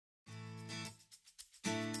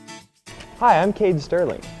Hi, I'm Cade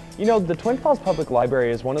Sterling. You know, the Twin Falls Public Library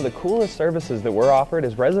is one of the coolest services that we're offered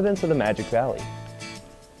as residents of the Magic Valley.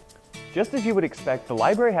 Just as you would expect, the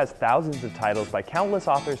library has thousands of titles by countless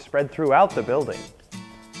authors spread throughout the building.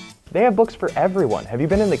 They have books for everyone. Have you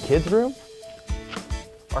been in the kids' room?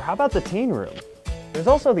 Or how about the teen room? There's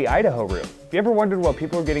also the Idaho room. If you ever wondered what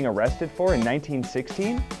people were getting arrested for in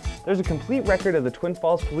 1916, there's a complete record of the Twin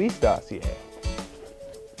Falls police dossier.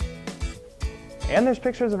 And there's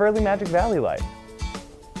pictures of early Magic Valley life.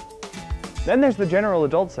 Then there's the general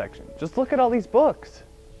adult section. Just look at all these books.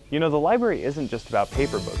 You know, the library isn't just about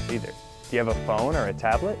paper books either. Do you have a phone or a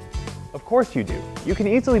tablet? Of course you do. You can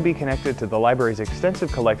easily be connected to the library's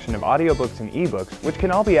extensive collection of audiobooks and ebooks, which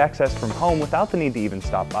can all be accessed from home without the need to even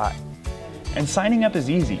stop by. And signing up is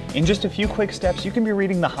easy. In just a few quick steps, you can be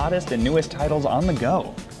reading the hottest and newest titles on the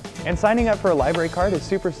go. And signing up for a library card is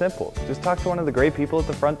super simple. Just talk to one of the great people at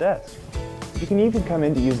the front desk. You can even come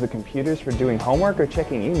in to use the computers for doing homework or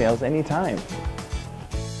checking emails anytime.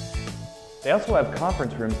 They also have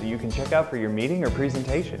conference rooms that you can check out for your meeting or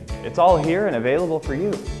presentation. It's all here and available for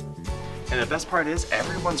you. And the best part is,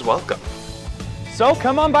 everyone's welcome. So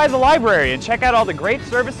come on by the library and check out all the great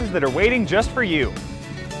services that are waiting just for you.